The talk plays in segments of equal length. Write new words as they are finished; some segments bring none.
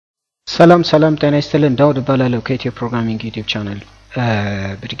ሰላም ጤና ይስጥልን ዳውድ ባላለው ከኢትዮ ፕሮግራሚንግ ዩቲዩብ ቻናል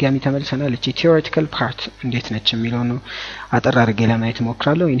በድጋሚ ተመልሰናል። እቺ ቲዮሬቲካል ፓርት እንዴት ነች የሚለው ነው አጠር አድርጌ ለማየት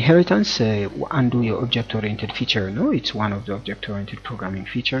ሞክራለሁ። ኢንሄሪታንስ አንዱ የኦብጀክት ኦሪየንትድ ፊቸር ነው። ኢትስ ዋን ኦፍ ዘ ኦብጀክት ኦሪየንትድ ፕሮግራሚንግ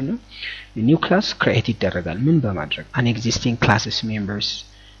ፊቸር ነው። ኒው ክላስ ክሬት ይደረጋል ምን በማድረግ አን ኤግዚስቲንግ ክላስስ ሜምበርስ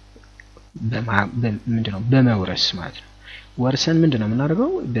ምንድነው በመውረስ ማለት ነው። ወርሰን ምንድነው የምናደርገው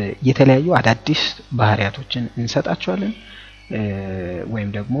የተለያዩ አዳዲስ ባህሪያቶችን እንሰጣቸዋለን ወይም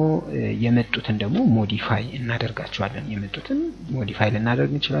ደግሞ የመጡትን ደግሞ ሞዲፋይ እናደርጋቸዋለን። የመጡትን ሞዲፋይ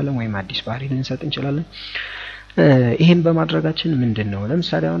ልናደርግ እንችላለን ወይም አዲስ ባህሪ ልንሰጥ እንችላለን። ይሄን በማድረጋችን ምንድነው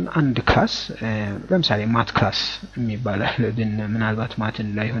ለምሳሌ አሁን አንድ ክላስ ለምሳሌ ማት ክላስ የሚባለው ምናልባት ማትን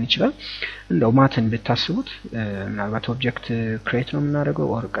ላይሆን ይችላል። እንደው ማትን ብታስቡት ምናልባት ኦብጀክት ክሬት ነው የምናደርገው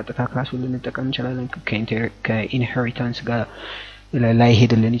ኦር ቀጥታ ክላሱን ልንጠቀም እንችላለን ከኢንሄሪታንስ ጋር ላይ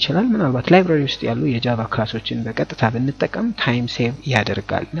ሄድልን ይችላል። ምናልባት ላይብራሪ ውስጥ ያሉ የጃቫ ክላሶችን በቀጥታ ብንጠቀም ታይም ሴቭ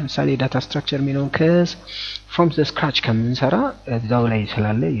ያደርጋል። ለምሳሌ ዳታ ስትራክቸር የሚለውን from the scratch ከምንሰራ እዛው ላይ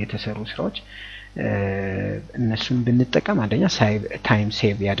ስላለ የተሰሩ ስራዎች እነሱን ብንጠቀም አንደኛ ታይም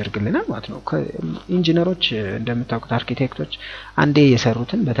ሴቭ ያደርግልናል ማለት ነው። ኢንጂነሮች እንደምታውቁት አርኪቴክቶች አንዴ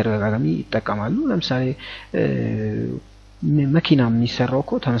የሰሩትን በተደጋጋሚ ይጠቀማሉ። ለምሳሌ መኪና የሚሰራው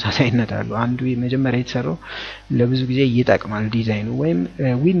እኮ ተመሳሳይነት አለው። አንዱ መጀመሪያ የተሰራው ለብዙ ጊዜ ይጠቅማል ዲዛይኑ። ወይም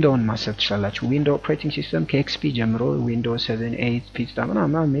ዊንዶውን ማሰብ ትችላላችሁ። ዊንዶው ኦፕሬቲንግ ሲስተም ከኤክስፒ ጀምሮ ዊንዶው 7 8 ፒስታ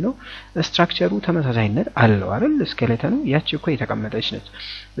ምናምን የሚለው ስትራክቸሩ ተመሳሳይነት አለው አይደል? ስኬሌተኑ ያቺ እኮ የተቀመጠች ነች።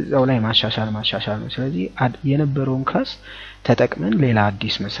 እዛው ላይ ማሻሻል ነው። ስለዚህ የነበረውን ክላስ ተጠቅመን ሌላ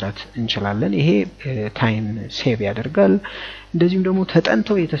አዲስ መስራት እንችላለን። ይሄ ታይም ሴቭ ያደርጋል። እንደዚሁም ደግሞ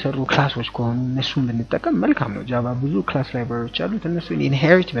ተጠንተው የተሰሩ ክላሶች ከሆኑ እነሱን ብንጠቀም መልካም ነው። ጃቫ ብዙ ክላስ ላይብራሪዎች አሉት። እነሱን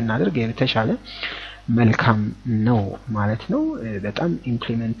ኢንሄሪት ብናደርግ የተሻለ መልካም ነው ማለት ነው። በጣም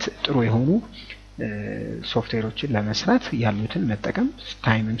ኢምፕሊመንት ጥሩ የሆኑ ሶፍትዌሮችን ለመስራት ያሉትን መጠቀም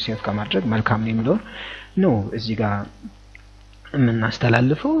ታይምም ሴቭ ከማድረግ መልካም ነው የሚለው ነው እዚህ ጋር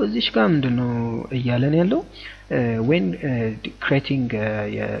የምናስተላልፈው። እዚህ ጋር ምንድነው እያለን ያለው when creating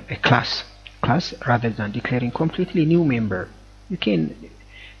a class rather than declaring completely new member, you can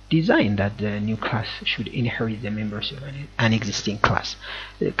design that the new class should inherit the members of an existing class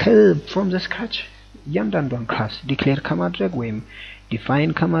from the scratch. እያንዳንዷን ክላስ ዲክሌር ከማድረግ ወይም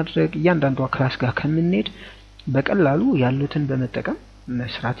ዲፋይን ከማድረግ እያንዳንዷ ክላስ ጋር ከምንሄድ በቀላሉ ያሉትን በመጠቀም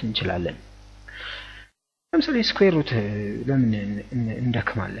መስራት እንችላለን። ለምሳሌ ስኩዌር ሩት ለምን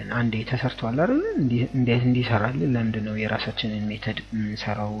እንደከማለን አንዴ ተሰርቷል አይደል? እንዴት እንዲሰራልን ለምንድነው የራሳችንን ሜተድ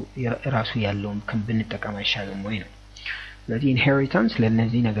እንሰራው ራሱ ያለውን ብንጠቀም አይሻልም ወይ ነው። ስለዚህ ኢንሄሪታንስ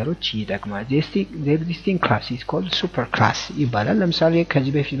ለነዚህ ነገሮች ይጠቅማል። the existing class is called superclass ይባላል። ለምሳሌ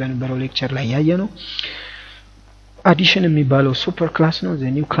ከዚህ በፊት በነበረው ሌክቸር ላይ ያየነው አዲሽን የሚባለው ሱፐር ክላስ ነው። the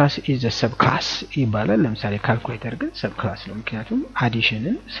new class is a subclass ይባላል። ለምሳሌ ካልኩሌተር ግን subclass ነው ምክንያቱም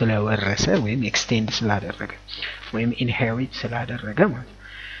አዲሽንን ስለወረሰ ወይም ኤክስቴንድ ስላደረገ ወይም ኢንሄሪት ስላደረገ ማለት ነው።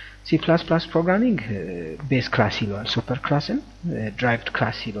 C++ ፕሮግራሚንግ ቤዝ ክላስ ይለዋል ሱፐር ክላስን፣ ድራይቭድ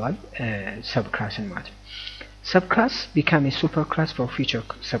ክላስ ይለዋል subclassን ማለት ነው። subclass become a superclass for future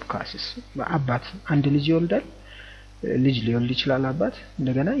subclasses። አባት አንድ ልጅ ይወልዳል፣ ልጅ ሊወልድ ይችላል አባት፣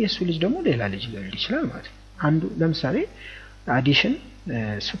 እንደገና የሱ ልጅ ደግሞ ሌላ ልጅ ሊወልድ ይችላል ማለት ነው። አንዱ ለምሳሌ አዲሽን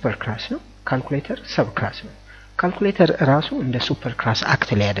ሱፐር ክላስ ነው፣ ካልኩሌተር ሰብ ክላስ ነው። ካልኩሌተር ራሱ እንደ ሱፐር ክላስ አክት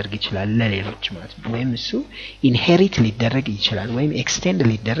ሊያደርግ ይችላል ለሌሎች ማለት ነው። ወይም እሱ ኢንሄሪት ሊደረግ ይችላል ወይም ኤክስቴንድ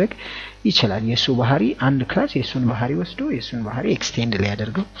ሊደረግ ይችላል። የሱ ባህሪ አንድ ክላስ የሱን ባህሪ ወስዶ የሱን ባህሪ ኤክስቴንድ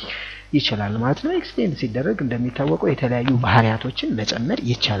ሊያደርገው ይችላል ማለት ነው። ኤክስቴንድ ሲደረግ እንደሚታወቀው የተለያዩ ባህሪያቶችን መጨመር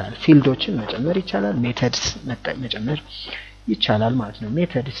ይቻላል፣ ፊልዶችን መጨመር ይቻላል፣ ሜተድስ መጨመር ይቻላል ማለት ነው።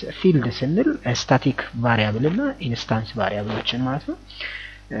 ሜተድስ ፊልድ ስንል ስታቲክ ቫሪያብል እና ኢንስታንስ ቫሪያብሎችን ማለት ነው።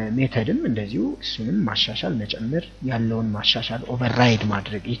 ሜተድም እንደዚሁ እሱንም ማሻሻል መጨመር ያለውን ማሻሻል ኦቨርራይድ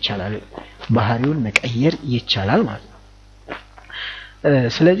ማድረግ ይቻላል፣ ባህሪውን መቀየር ይቻላል ማለት ነው።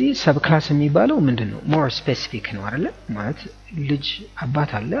 ስለዚህ ሰብክላስ የሚባለው ምንድነው ሞር ስፔሲፊክ ነው አይደል? ማለት ልጅ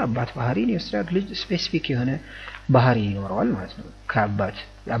አባት አለ፣ አባት ባህሪን ይወስዳል፣ ልጅ ስፔሲፊክ የሆነ ባህሪ ይኖረዋል ማለት ነው።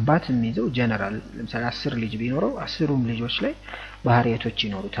 አባት የሚይዘው ጀነራል ለምሳሌ 10 ልጅ ቢኖረው 10ሩም ልጆች ላይ ባህሪያቶች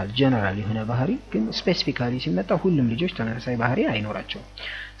ይኖሩታል። ጀነራል የሆነ ባህሪ ግን ስፔሲፊካሊ ሲመጣ ሁሉም ልጆች ተመሳሳይ ባህሪ አይኖራቸውም፣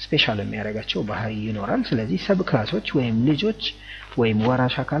 ስፔሻል የሚያደርጋቸው ባህሪ ይኖራል። ስለዚህ ሰብክላሶች ወይም ልጆች ወይም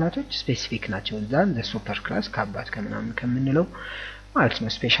ወራሽ አካላቶች ስፔሲፊክ ናቸው። ዛን ዘ ሱፐር ክላስ ከአባት ከምናምን ከምንለው ማለት ነው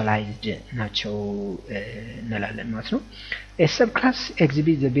ስፔሻላይዝድ ናቸው እንላለን ማለት ነው። a subclass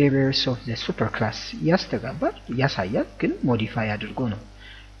exhibits the behaviors of the superclass ያስተጋባል ያሳያል፣ ግን ሞዲፋይ አድርጎ ነው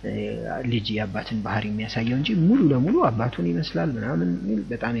ልጅ የአባትን ባህሪ የሚያሳየው እንጂ ሙሉ ለሙሉ አባቱን ይመስላል ምናምን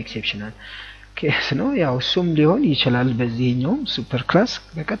በጣም ኤክሴፕሽናል ኬስ ነው። ያው እሱም ሊሆን ይችላል በዚህኛው ሱፐር ክላስ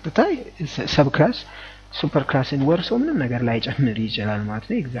በቀጥታ ሰብ ክላስ superclass-ን ወርሶ ምንም ነገር ላይ ጨምር ይችላል ማለት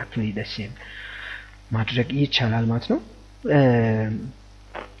ነው exactly the same ማድረግ ይቻላል ማለት ነው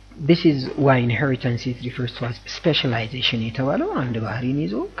this is why inheritance is refers to as specialization የተባለው አንድ ባህሪን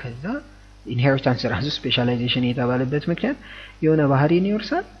ይዞ ከዛ inheritance ራሱ specialization የተባለበት ምክንያት የሆነ ባህሪን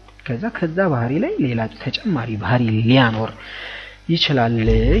ይወርሳል ከዛ ባህሪ ላይ ሌላ ተጨማሪ ባህሪ ሊያኖር ይችላል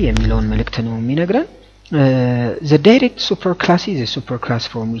የሚለውን መልእክት ነው የሚነግረን the direct superclass is a superclass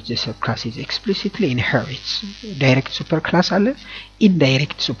from which the subclass is explicitly inherits direct superclass አለ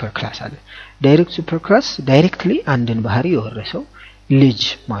indirect superclass አለ direct superclass directly አንድን ባህሪ የወረሰው ልጅ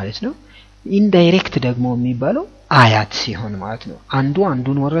ማለት ነው indirect ደግሞ የሚባለው አያት ሲሆን ማለት ነው አንዱ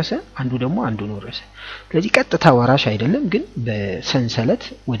አንዱን ወረሰ አንዱ ደግሞ አንዱን ወረሰ ስለዚህ ቀጥታ ወራሽ አይደለም ግን በሰንሰለት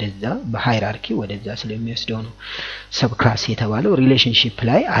ወደዛ በሃይራርኪ ወደዛ ስለሚወስደው ነው ሰብክላስ የተባለው ሪሌሽንሺፕ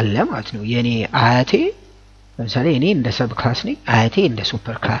ላይ አለ ማለት ነው የኔ አያቴ ለምሳሌ እኔ እንደ ሰብክላስ ነኝ አያቴ እንደ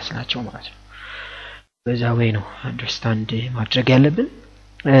ሱፐር ክላስ ናቸው ማለት ነው በዛ ወይ ነው አንደርስታንድ ማድረግ ያለብን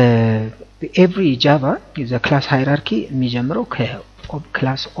every java is a class hierarchy የሚጀምረው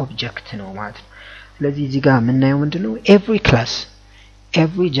ከክላስ ኦብጀክት ነው ማለት ነው ስለዚህ እዚህ ጋር ምናየው ምንድነው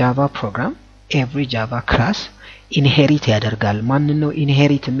every java program every java class inherit ያደርጋል ማንን ነው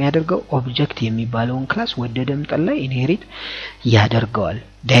inherit የሚያደርገው ኦብጀክት የሚባለውን ክላስ ወደደም ጠላይ inherit ያደርጋል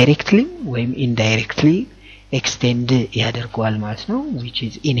directly ወይም indirectly extend ያደርጋል ማለት ነው which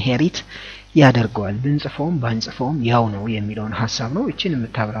is inherit ያደርጋል ብንጽፈውም ባንጽፈውም ያው ነው የሚለውን ሐሳብ ነው እቺን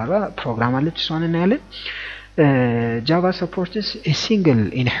የምታብራራ ፕሮግራም አለች እሷን እናያለን Java supports a single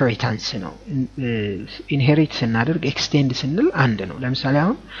inheritance ነው inherit ስናደርግ extend ስንል አንድ ነው ለምሳሌ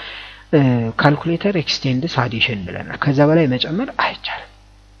አሁን calculator extends addition ብለናል ከዛ በላይ መጨመር አይቻልም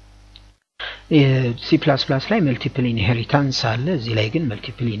C++ ላይ multiple inheritance አለ እዚህ ላይ ግን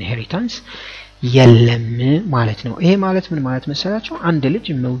multiple inheritance የለም ማለት ነው ይሄ ማለት ምን ማለት መሰላችሁ አንድ ልጅ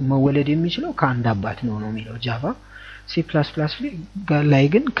መወለድ የሚችለው ከአንድ አባት ነው የሚለው ጃቫ C++ ላይ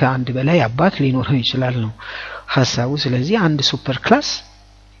ግን ከአንድ በላይ አባት ሊኖረው ይችላል ነው ሐሳቡ ስለዚህ አንድ ሱፐር ክላስ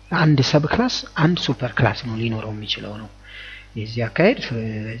አንድ ሰብ ክላስ አንድ ሱፐር ክላስ ነው ሊኖረው የሚችለው ነው የዚህ አካሄድ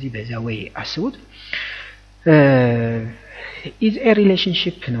ስለዚህ በዛ ወይ አስቡት is a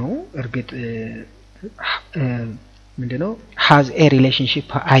relationship ነው እርግጥ ምንድነው has a relationship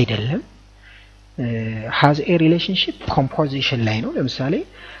አይደለም has a relationship composition ላይ ነው ለምሳሌ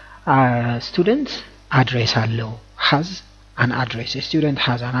student address አለው has an address a student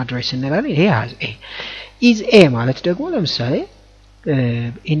has an address እንላለን ይሄ has a is a ማለት ደግሞ ለምሳሌ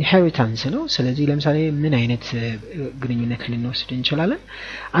inheritance ነው ስለዚህ ለምሳሌ ምን አይነት ግንኙነት ልንወስድ እንችላለን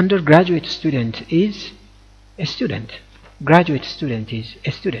undergraduate student is a student graduate student is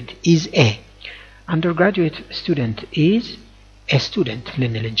a student is a undergraduate student is a student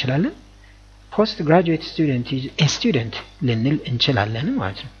ልንል እንችላለን postgraduate student is a student ልንል እንችላለን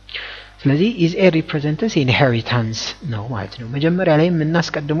ማለት ነው ስለዚህ is a represents inheritance ነው ማለት ነው መጀመሪያ ላይ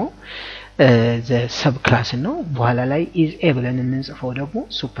የምናስቀድመው the subclass ነው በኋላ ላይ is a ብለን የምንጽፈው ደግሞ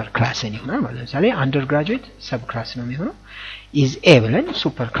superclass ይሆናል ማለት ነው ለምሳሌ undergraduate subclass ነው የሚሆነው is a ብለን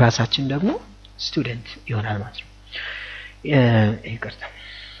superclassአችን ደግሞ student ይሆናል ማለት ነው ይቅርታ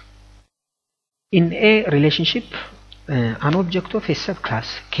in a relationship an object of a subclass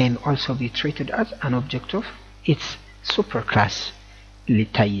can also be treated as an object of its superclass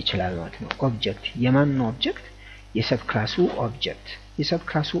ሊታይ ይችላል ማለት ነው ኦብጀክት የማን ኦብጀክት የሰብክላሱ ኦብጀክት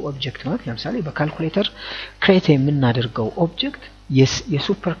የሰብክላሱ ኦብጀክት ማለት ለምሳሌ በካልኩሌተር ክሬት የምናደርገው ኦብጀክት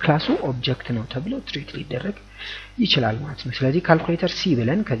የሱፐርክላሱ ኦብጀክት ነው ተብሎ ትሪት ሊደረግ ይችላል ማለት ነው ስለዚህ ካልኩሌተር ሲ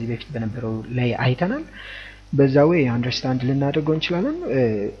ብለን ከዚህ በፊት በነበረው ላይ አይተናል በዛው ወይ አንደርስታንድ ልናደርገው እንችላለን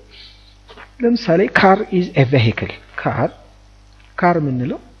ለምሳሌ car is a vehicle car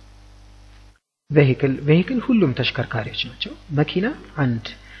ምንለው vehicle ሁሉም ተሽከርካሪዎች ናቸው መኪና አንድ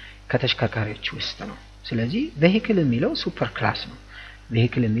ከተሽከርካሪዎች ውስጥ ነው ስለዚህ vehicle የሚለው ሱፐር ክላስ ነው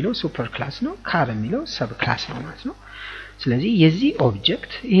vehicle የሚለው ሱፐር ክላስ ነው car የሚለው ሰብ ክላስ ነው ማለት ነው ስለዚህ የዚህ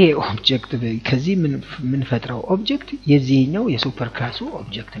ኦብጀክት ይሄ ኦብጀክት ከዚህ ምን ፈጥራው ኦብጀክት የዚህኛው የሱፐር ክላሱ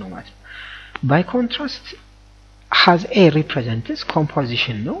ኦብጀክት ነው ማለት ነው by contrast has a represents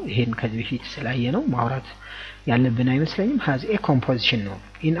composition ነው ይሄን ከዚህ በፊት ስላየ ነው ማውራት ያለብን አይመስለኝም has a composition ነው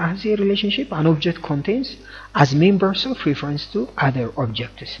in as a relationship an object contains as members of reference to other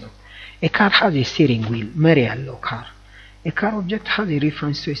objects ነው a car has a steering wheel መሪ ያለው car a car object has a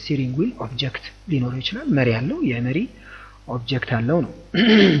reference to a steering wheel object ሊኖር ይችላል መሪ ያለው የመሪ ኦብጀክት አለው ነው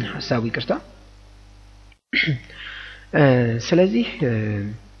ሐሳቡ ይቅርታ ስለዚህ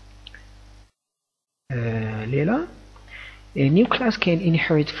ሌላ a new class can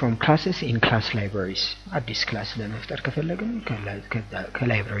inherit from classes in class libraries አዲስ ክላስ ለመፍጠር ከፈለግን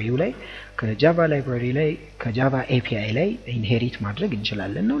ከላይብራሪው ላይ ከጃቫ ላይብራሪ ላይ ከጃቫ API ላይ inherit ማድረግ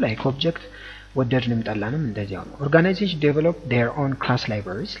እንችላለን ነው like object ወደድንም ጠላንም እንደዚያው ነው organizations develop their own class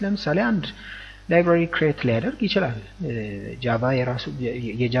libraries ለምሳሌ አንድ ላይብራሪ ክሬት ሊያደርግ ይችላል ጃቫ የራሱ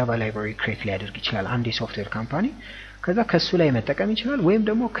የጃቫ ላይብራሪ ክሬት ሊያደርግ ይችላል አንድ የሶፍትዌር ካምፓኒ ከዛ ከሱ ላይ መጠቀም ይችላል ወይም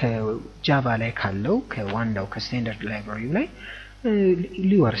ደግሞ ከጃቫ ላይ ካለው ከዋናው ከስታንዳርድ ላይብራሪው ላይ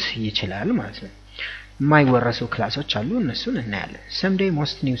ሊወርስ ይችላል ማለት ነው የማይወረሱ ክላሶች አሉ እነሱን እናያለን someday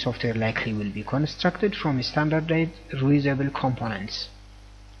most new software likely will be constructed from standardized reusable components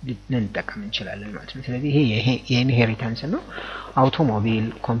ልንጠቀም እንችላለን ማለት ነው ስለዚህ ይሄ የኢንሄሪታንስ ነው አውቶሞቢል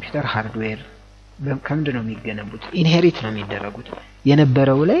ኮምፒውተር ሃርድዌር ከምንድነው የሚገነቡት ኢንሄሪት ነው የሚደረጉት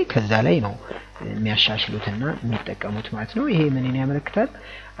የነበረው ላይ ከዛ ላይ ነው የሚያሻሽሉትና የሚጠቀሙት ማለት ነው ይሄ ምንን ያመለክታል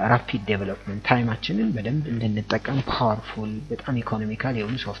ራፒድ ዴቨሎፕመንት ታይማችንን በደንብ እንድንጠቀም ፓወርፉል በጣም ኢኮኖሚካል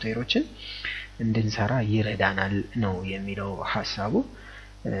የሆኑ ሶፍትዌሮችን እንድንሰራ ይረዳናል ነው የሚለው ሐሳቡ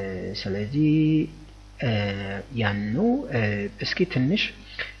ስለዚህ ያኑ እስኪ ትንሽ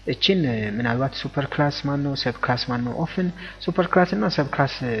እቺን ምናልባት ሱፐር ክላስ ማን ነው ሰብ ክላስ ማን ነው ኦፍን ሱፐር ክላስ እና ሰብ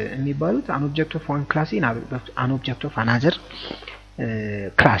ክላስ የሚባሉት an object of one class in an object of another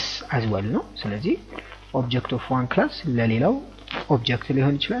class as well ነው ስለዚህ object of one class ለሌላው ኦብጀክት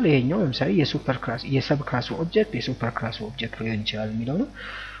ሊሆን ይችላል ይሄኛው ለምሳሌ የሱፐር ክላስ የሰብ ክላሱ ኦብጀክት የሱፐር ክላሱ ኦብጀክት ሊሆን ይችላል የሚለው ነው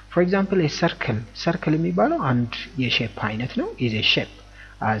for example a circle የሚባለው አንድ የሼፕ አይነት ነው is a shape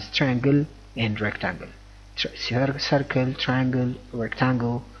as triangle and rectangle circle triangle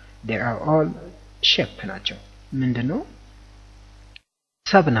rectangle they are all shape ናቸው ምንድነው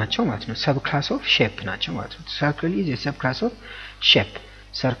ሰብ ናቸው ማለት ነው sub class of shape ናቸው ማለት ነው circle is a sub class of shape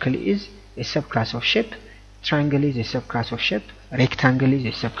circle is a sub class of shape triangle is a sub class of shape rectangle is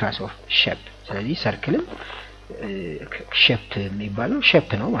a sub class of shape ስለዚህ circle shape የሚባለው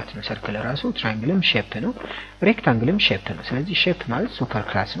shape ነው ማለት ነው circle ራሱ triangle shape ነው rectangle shape ነው ስለዚህ shape ማለት super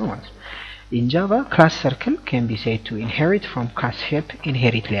class ነው ማለት ነው in Java class circle can be said to inherit from class shape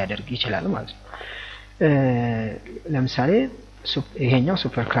inherit ሊያደርግ ይችላል ማለት ነው ለምሳሌ ይሄኛው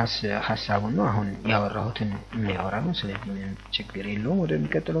ሱፐር ክላስ ሐሳቡ ነው አሁን ያወራሁትን የሚያወራው ስለዚህ ምን ችግር የለውም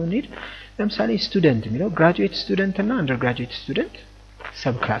ወደሚቀጥለው እንሂድ ለምሳሌ ስቱደንት የሚለው graduate student እና undergraduate student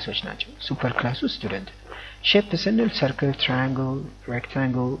ሰብ ክላሶች ናቸው ሱፐር ክላሱ ስቱደንት shape ስንል circle triangle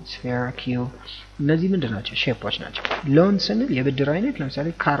rectangle sphere cube እነዚህ ምንድናቸው ሼፖች ናቸው loan ስንል የብድር አይነት ለምሳሌ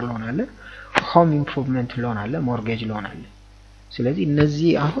ካር ሎን አለ home improvement loan አለ mortgage loan አለ ስለዚህ እነዚህ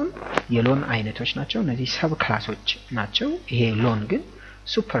አሁን የሎን አይነቶች ናቸው እነዚህ ሰብ ክላሶች ናቸው ይሄ ሎን ግን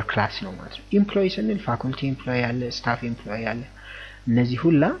ሱፐር ክላስ ነው ማለት ነው ኤምፕሎይ ስንል ፋኩልቲ ኤምፕሎይ አለ ስታፍ ኤምፕሎይ አለ እነዚህ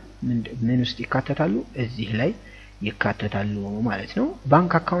ሁላ ምን ውስጥ ይካተታሉ እዚህ ላይ ይካተታሉ ማለት ነው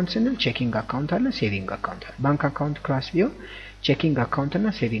ባንክ አካውንት ስንል ቼኪንግ አካውንት አለ ሴቪንግ አካውንት አለ ባንክ አካውንት ክላስ ቢሆን ቼኪንግ አካውንት እና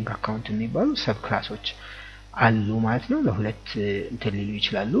ሴቪንግ አካውንት የሚባሉ ሰብ ክላሶች አሉ ማለት ነው ለሁለት እንትን ሊሉ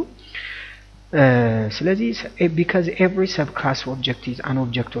ይችላሉ ስለዚህ because every subclass object is an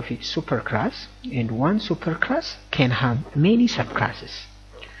object of its superclass and one superclass can have many subclasses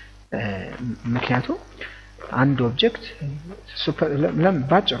ምክንያቱም አንድ ኦብጀክት ሱፐር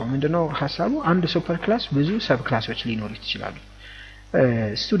ባጭሩ ምንድነው ሐሳቡ አንድ ሱፐር ክላስ ብዙ ሰብ ክላሶች ሊኖሩት ይችላሉ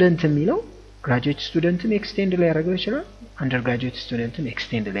ስቱደንት የሚለው graduate studentም ኤክስቴንድ ላይ ያደርገው ይችላል undergraduate studentም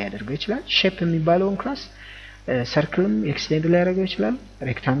ኤክስቴንድ ላይ ያደርገው ይችላል shape የሚባለውን ክላስ circleም ኤክስቴንድ ላይ ያደርገው ይችላል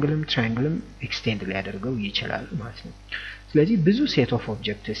rectangleም triangleም ኤክስቴንድ ላይ ያደርገው ይችላል ማለት ነው ስለዚህ ብዙ set of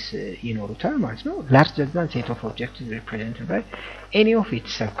objects ይኖሩታል ማለት ነው larger than set of objects represented by any of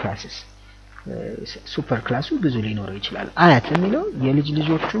its subclasses ሱፐር ክላሱ ብዙ ሊኖረው ይችላል አያት የሚለው የልጅ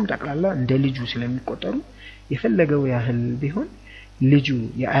ልጆቹም ጠቅላላ እንደ ልጁ ስለሚቆጠሩ የፈለገው ያህል ቢሆን ልጁ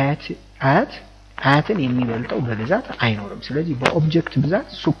አያትን የሚበልጠው በብዛት አይኖርም ስለዚህ በኦብጀክት ብዛት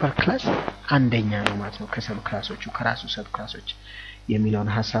ሱፐር ክላስ አንደኛ ነው ማለት ነው ከሰብ ክላሶቹ ከራሱ ሰብ ክላሶች የሚለውን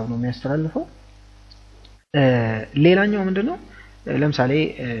ሐሳብ ነው የሚያስተላልፈው ሌላኛው ምንድነው ለምሳሌ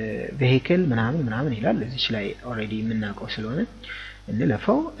vehicle ምናምን ይላል እዚህ ላይ ኦሬዲ የምናውቀው ስለሆነ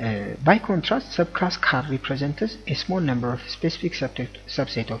እንለፈው by contrast subclass car represents a small number of specific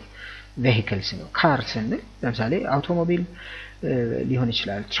subset of vehicles ነው car ስንል ለምሳሌ አውቶሞቢል ሊሆን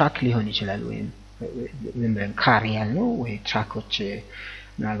ይችላል ትራክ ሊሆን ይችላል ወይም ካር ያልነው ወይ ትራኮች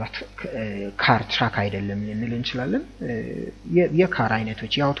ምናልባት ካር ትራክ አይደለም ልንል እንችላለን የካር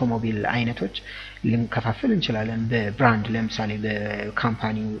አይነቶች የአውቶሞቢል አይነቶች ልንከፋፍል እንችላለን በብራንድ ለምሳሌ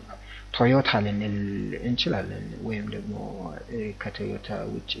በካምፓኒው ቶዮታ ልንል እንችላለን ወይም ደግሞ ከቶዮታ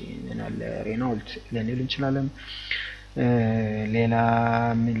ውጪ ምናለ ሬኖልት ልንል እንችላለን ሌላ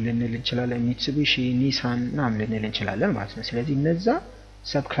ምን ልንል እንችላለን ሚትሱቢሺ ኒሳን ናም ልንል እንችላለን ማለት ነው ስለዚህ እነዛ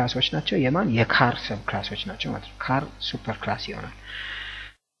ሰብ ክላሶች ናቸው የማን የካር ሰብ ክላሶች ናቸው ማለት ነው ካር ሱፐር ክላስ ይሆናል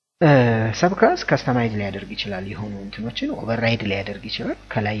ሰብ ክላስ ከስተማይዝ ሊያደርግ ይችላል የሆኑ እንትኖችን ኦቨርራይድ ሊያደርግ ይችላል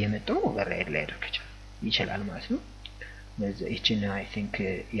ከላይ የመጣው ኦቨርራይድ ሊያደርግ ይችላል ማለት ነው እቺን አይ ቲንክ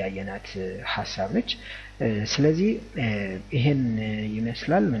ያየናት ሐሳብ ነች ስለዚህ ይሄን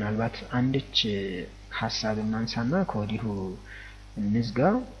ይመስላል ምናልባት አንድች ሐሳብ ማንሳና ኮዲሁ እንዝጋ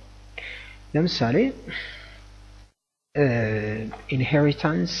ለምሳሌ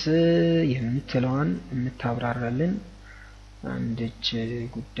ኢንሄሪታንስ የምትለዋን የምታብራራልን አንድች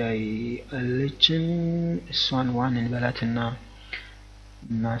ጉዳይ አለችን እሷን ዋን እንበላትና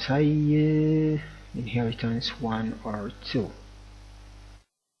ማሳይ inheritance 1 or 2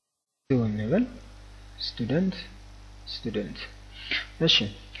 እንበል student እሺ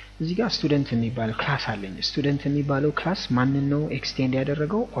እዚህ ጋር ስቱደንት የሚባል ክላስ አለኝ ስቱደንት የሚባለው ክላስ ማንን ነው ኤክስቴንድ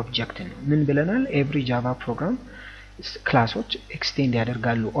ያደረገው ኦብጀክት ነው ምን ብለናል ኤቭሪ ጃቫ ፕሮግራም ክላሶች ኤክስቴንድ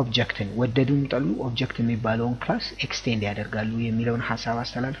ያደርጋሉ ኦብጀክትን ወደዱም ጠሉ ኦብጀክት የሚባለውን ክላስ ኤክስቴንድ ያደርጋሉ የሚለውን ሐሳብ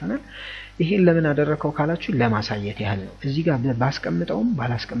አስተላልፈናል ይሄን ለምን አደረከው ካላችሁ ለማሳየት ያህል ነው እዚህ ጋር ባስቀምጠውም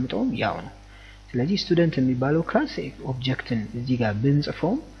ባላስቀምጠውም ያው ነው ስለዚህ ስቱደንት የሚባለው ክላስ ኦብጀክትን እዚህ ጋር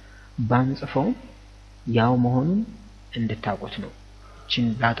ባንጽፈውም ያው መሆኑን እንድታውቁት ነው እቺን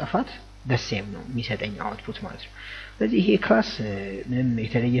ላጠፋት ደሴም ነው የሚሰጠኝ አውትፑት ማለት ነው ስለዚህ ይሄ ክላስ ምንም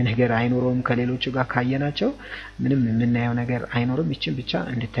የተለየ ነገር አይኖርም ከሌሎቹ ጋር ካየናቸው ምንም የምናየው ነገር አይኖርም እቺን ብቻ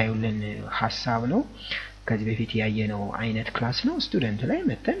እንድታዩልን ሐሳብ ነው ከዚህ በፊት ያየነው አይነት ክላስ ነው ስቱደንት ላይ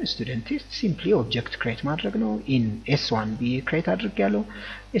መተን ስቱደንት ሲምፕሊ ኦብጀክት ክሬት ማድረግ ነው ኢን s1 ቢ ክሬት አድርጌያለሁ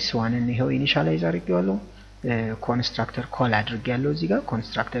s1 ን ይሄው ኢኒሻላይዝ አድርጌዋለሁ ኮንስትራክተር ኮል አድርጌያለሁ እዚህ ጋር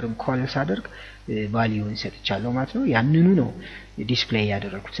ኮንስትራክተርን ኮል ሳደርግ ቫልዩን ሰጥቻለሁ ማለት ነው ያንኑ ነው ዲስፕሌይ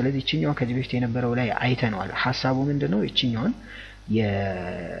ያደረኩት ስለዚህ እቺኛው ከዚህ በፊት የነበረው ላይ አይተነዋል ሐሳቡ ምንድነው እቺኛውን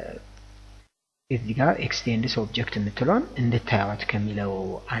እዚህ ጋር ኤክስቴንድስ ኦብጀክት የምትለውን እንድታያዋት ከሚለው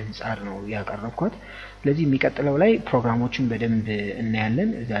አንፃር ነው ያቀረብኳት ስለዚህ የሚቀጥለው ላይ ፕሮግራሞቹን በደንብ እናያለን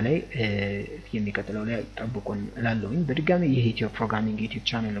እዛ ላይ የሚቀጥለው ላይ ጠብቁን እላለሁኝ በድጋሚ ይሄ ኢትዮ ፕሮግራሚንግ ዩቲዩብ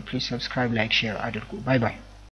ቻናል ነው ፕሊዝ ሰብስክራይብ ላይክ ሼር አድርጉ ባይ ባይ